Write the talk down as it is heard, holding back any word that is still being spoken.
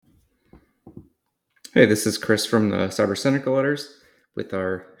Hey, this is Chris from the Cyber Seneca Letters with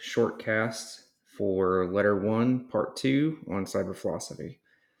our shortcast for letter one, part two on cyber philosophy.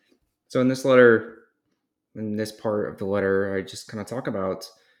 So, in this part of the letter, I just kind of talk about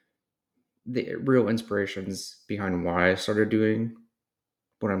the real inspirations behind why I started doing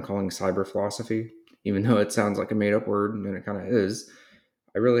what I'm calling cyber philosophy. Even though it sounds like a made up word, and it kind of is,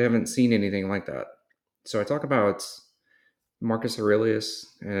 I really haven't seen anything like that. So, I talk about Marcus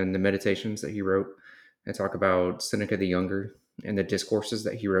Aurelius and the meditations that he wrote. I talk about Seneca the Younger and the discourses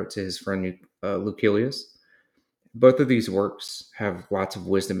that he wrote to his friend Lucilius. Both of these works have lots of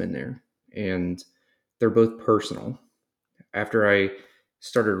wisdom in there, and they're both personal. After I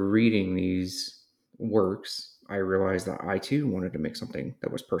started reading these works, I realized that I too wanted to make something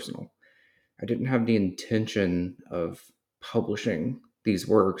that was personal. I didn't have the intention of publishing these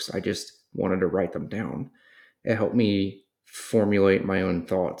works, I just wanted to write them down. It helped me formulate my own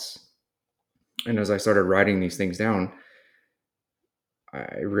thoughts. And as I started writing these things down,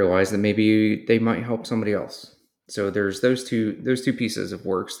 I realized that maybe they might help somebody else. So there's those two pieces of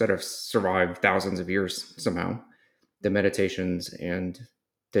works that have survived thousands of years somehow, the meditations and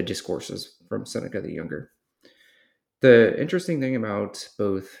the discourses from Seneca the Younger. The interesting thing about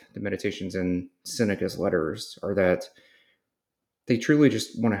both the meditations and Seneca's letters are that they truly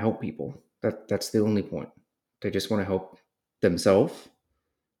just want to help people. That's the only point. They just want to help themselves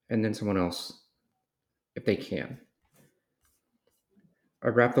and then someone else if they can. I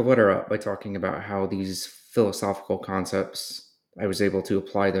wrapped the letter up by talking about how these philosophical concepts, I was able to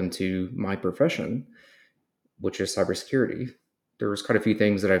apply them to my profession, which is cybersecurity. There was quite a few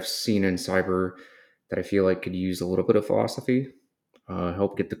things that I've seen in cyber that I feel like could use a little bit of philosophy,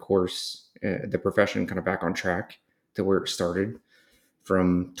 help get the profession kind of back on track to where it started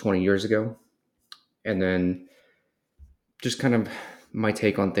from 20 years ago. And then just kind of my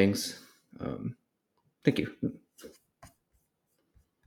take on things. Thank you.